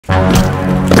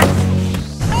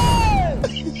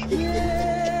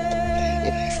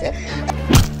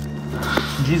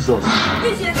Jesus.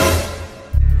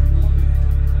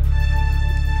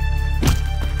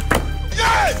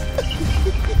 Yes!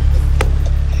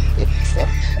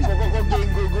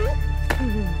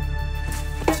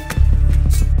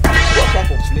 What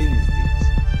type of plane is this?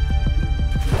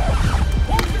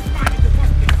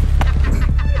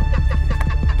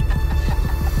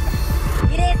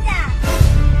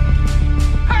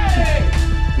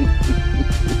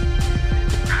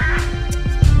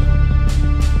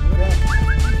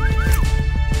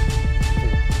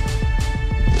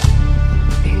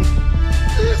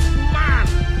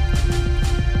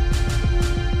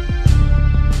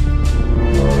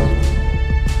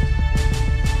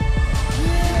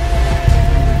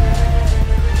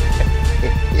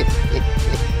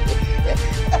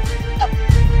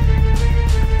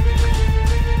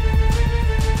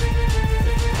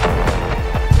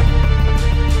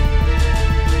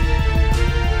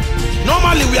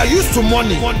 Normally we are used to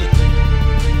money. You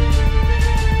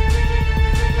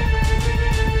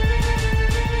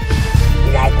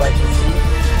like what you see?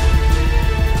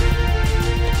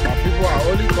 But people are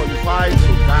only qualified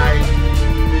to guide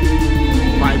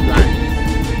pipeline.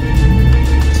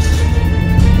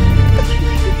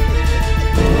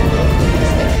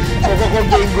 Go. What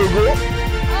the this?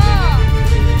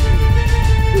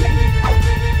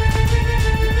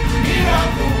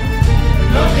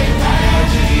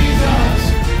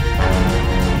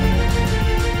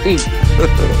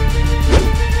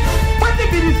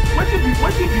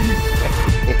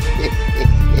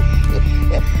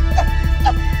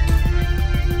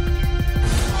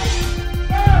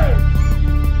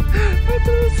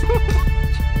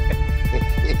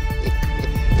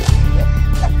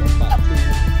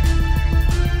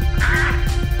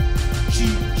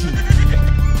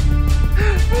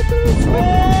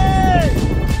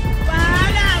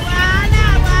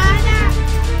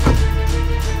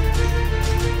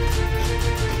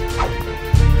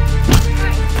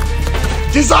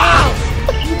 Jesus!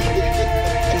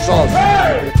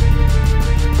 Hey!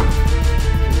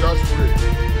 Just pray.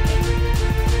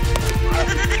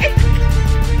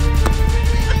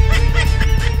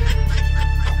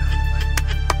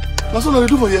 That's what I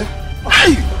do for you.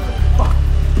 Hey!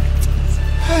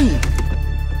 Hey!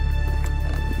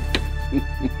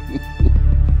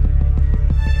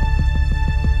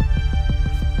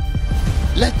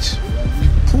 Let me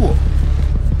pour.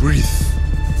 Breathe.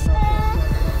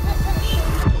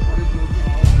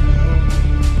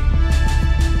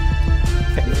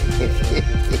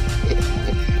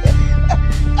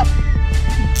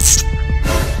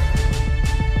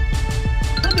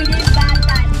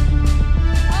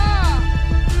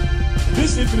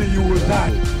 This evening you will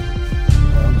die.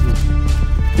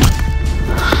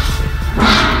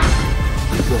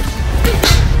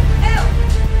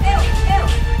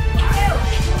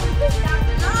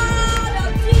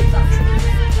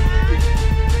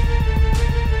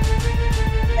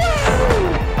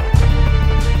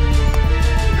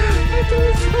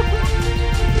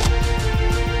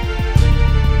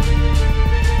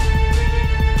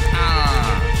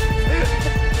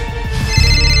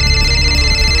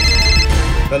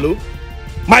 Hello?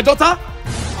 My daughter?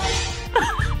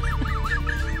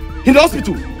 In the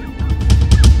hospital.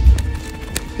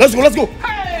 Let's go.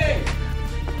 Hey!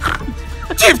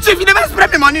 Chief, you never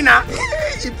spread me money now.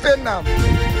 You pay now.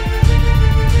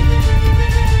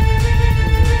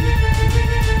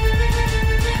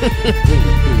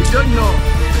 You don't know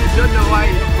why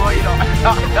it's going on.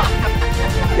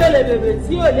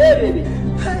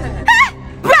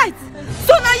 Bright!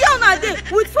 So now you're on a day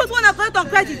with first one account on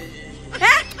credit.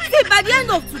 See, by the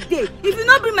end of today, if you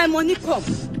not bring my money come,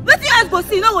 what you ask go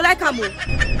see, you know what like am.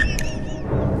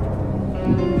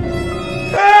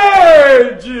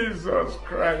 Hey, Jesus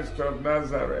Christ of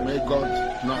Nazareth. May God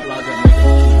not lag and make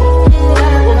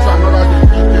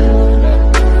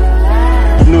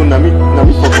it. No, Nami, I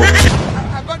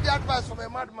got the advice from a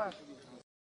madman.